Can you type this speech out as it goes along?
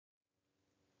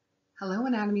Hello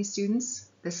anatomy students,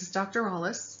 this is Dr.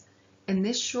 Wallace. In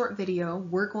this short video,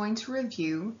 we're going to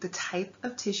review the type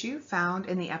of tissue found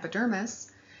in the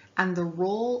epidermis and the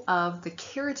role of the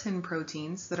keratin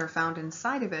proteins that are found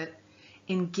inside of it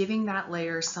in giving that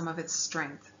layer some of its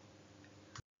strength.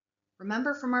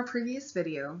 Remember from our previous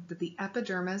video that the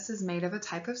epidermis is made of a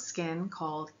type of skin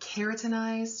called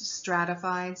keratinized,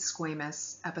 stratified,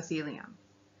 squamous epithelium.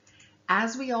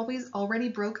 As we already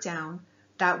broke down,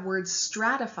 that word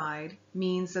stratified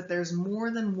means that there's more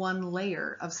than one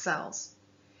layer of cells.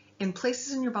 In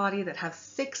places in your body that have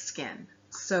thick skin,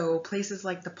 so places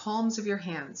like the palms of your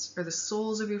hands or the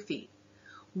soles of your feet,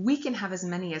 we can have as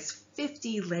many as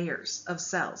 50 layers of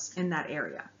cells in that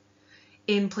area.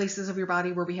 In places of your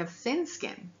body where we have thin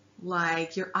skin,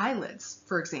 like your eyelids,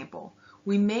 for example,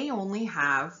 we may only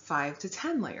have 5 to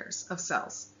 10 layers of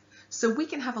cells. So we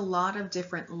can have a lot of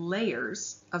different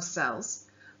layers of cells.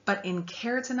 But in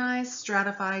keratinized,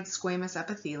 stratified, squamous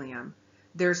epithelium,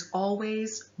 there's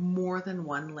always more than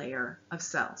one layer of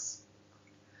cells.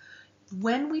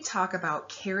 When we talk about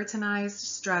keratinized,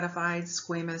 stratified,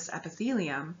 squamous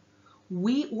epithelium,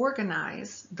 we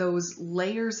organize those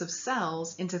layers of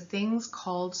cells into things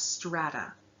called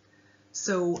strata.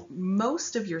 So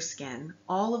most of your skin,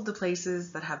 all of the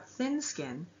places that have thin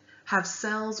skin, have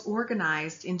cells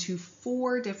organized into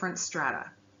 4 different strata.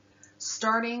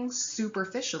 Starting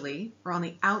superficially, or on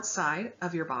the outside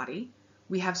of your body,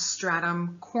 we have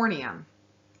stratum corneum.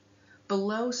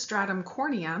 Below stratum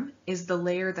corneum is the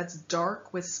layer that's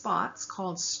dark with spots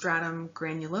called stratum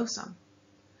granulosum.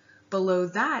 Below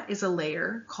that is a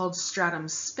layer called stratum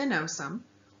spinosum,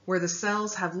 where the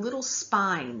cells have little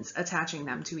spines attaching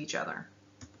them to each other.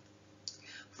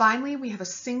 Finally, we have a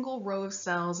single row of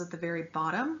cells at the very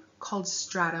bottom called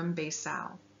stratum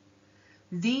basale.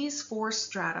 These 4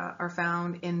 strata are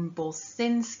found in both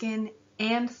thin skin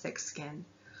and thick skin,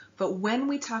 but when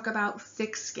we talk about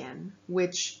thick skin,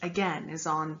 which again is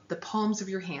on the palms of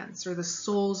your hands or the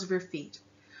soles of your feet,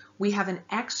 we have an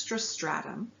extra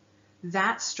stratum.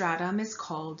 That stratum is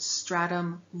called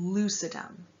stratum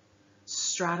lucidum.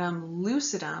 Stratum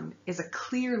lucidum is a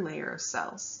clear layer of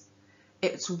cells.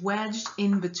 It's wedged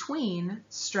in between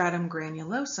stratum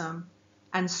granulosum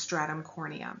and stratum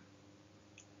corneum.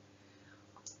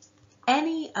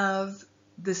 Any of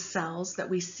the cells that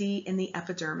we see in the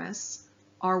epidermis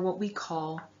are what we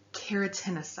call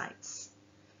keratinocytes.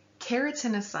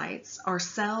 Keratinocytes are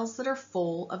cells that are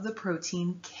full of the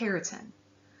protein keratin.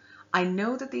 I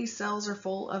know that these cells are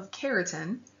full of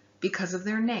keratin because of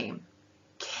their name,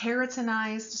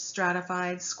 keratinized,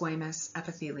 stratified, squamous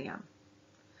epithelium.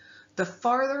 The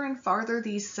farther and farther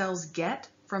these cells get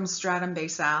from stratum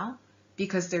basale,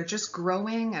 because they're just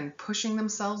growing and pushing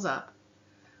themselves up,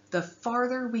 the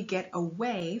farther we get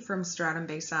away from stratum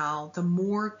basale, the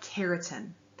more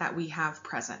keratin that we have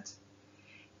present.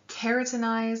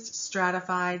 Keratinized,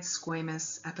 stratified,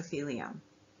 squamous epithelium.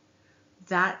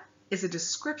 That is a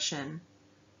description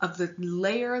of the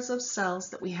layers of cells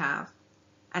that we have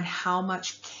and how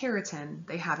much keratin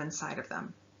they have inside of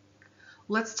them.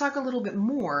 Let's talk a little bit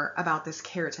more about this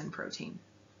keratin protein.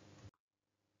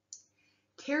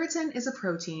 Keratin is a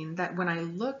protein that when I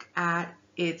look at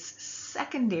its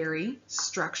secondary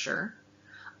structure,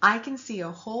 I can see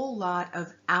a whole lot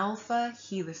of alpha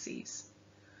helices.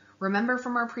 Remember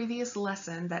from our previous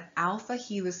lesson that alpha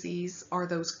helices are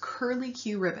those curly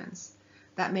Q ribbons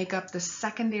that make up the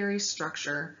secondary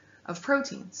structure of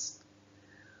proteins.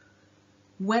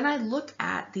 When I look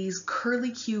at these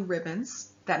curly Q ribbons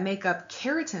that make up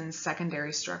keratin's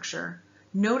secondary structure,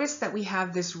 notice that we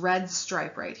have this red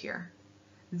stripe right here.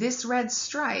 This red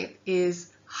stripe is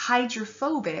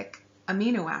hydrophobic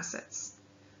amino acids.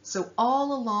 So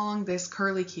all along this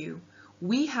curly Q,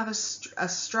 we have a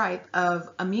stripe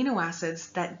of amino acids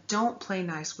that don't play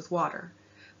nice with water,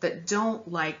 that don't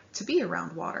like to be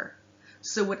around water.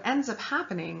 So what ends up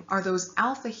happening are those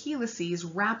alpha helices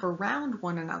wrap around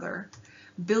one another,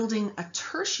 building a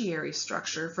tertiary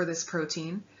structure for this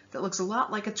protein that looks a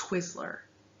lot like a Twizzler.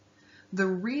 The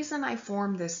reason I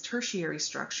formed this tertiary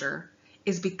structure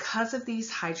is because of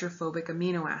these hydrophobic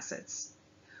amino acids.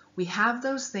 We have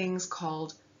those things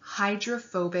called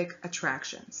hydrophobic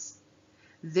attractions.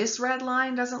 This red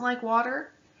line doesn't like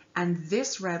water, and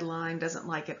this red line doesn't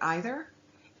like it either.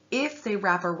 If they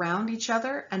wrap around each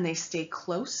other and they stay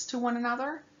close to one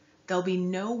another, there'll be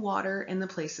no water in the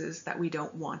places that we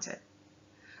don't want it.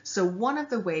 So one of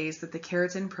the ways that the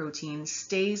keratin protein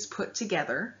stays put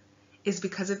together is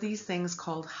because of these things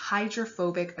called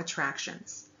hydrophobic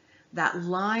attractions. That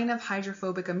line of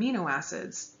hydrophobic amino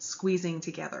acids squeezing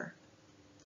together.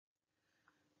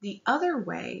 The other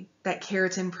way that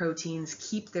keratin proteins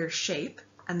keep their shape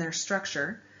and their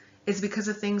structure is because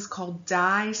of things called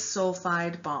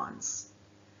disulfide bonds.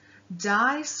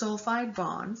 Disulfide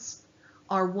bonds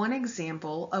are one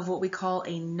example of what we call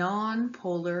a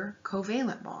nonpolar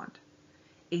covalent bond.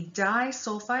 A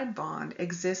disulfide bond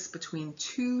exists between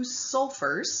two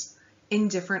sulfurs in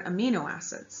different amino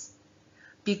acids.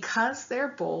 Because they're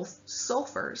both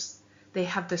sulfurs, they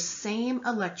have the same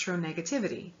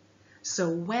electronegativity. So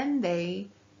when they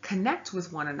connect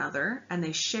with one another and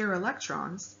they share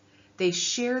electrons, they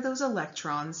share those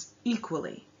electrons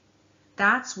equally.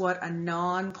 That's what a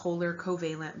nonpolar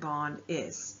covalent bond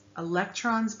is,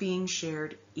 electrons being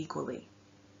shared equally.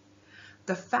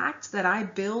 The fact that I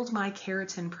build my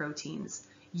keratin proteins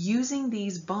using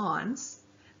these bonds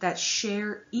that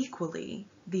share equally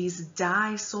these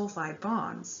disulfide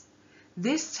bonds,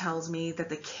 this tells me that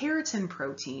the keratin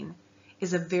protein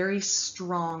is a very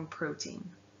strong protein.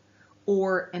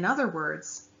 Or in other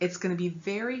words, it's going to be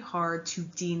very hard to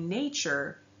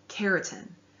denature keratin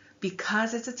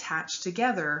because it's attached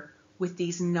together with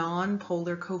these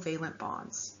nonpolar covalent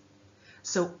bonds.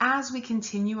 So as we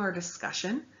continue our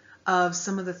discussion of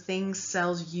some of the things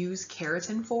cells use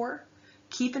keratin for,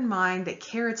 keep in mind that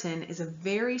keratin is a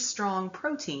very strong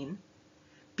protein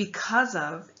because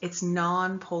of its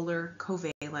nonpolar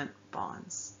covalent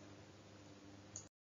bonds.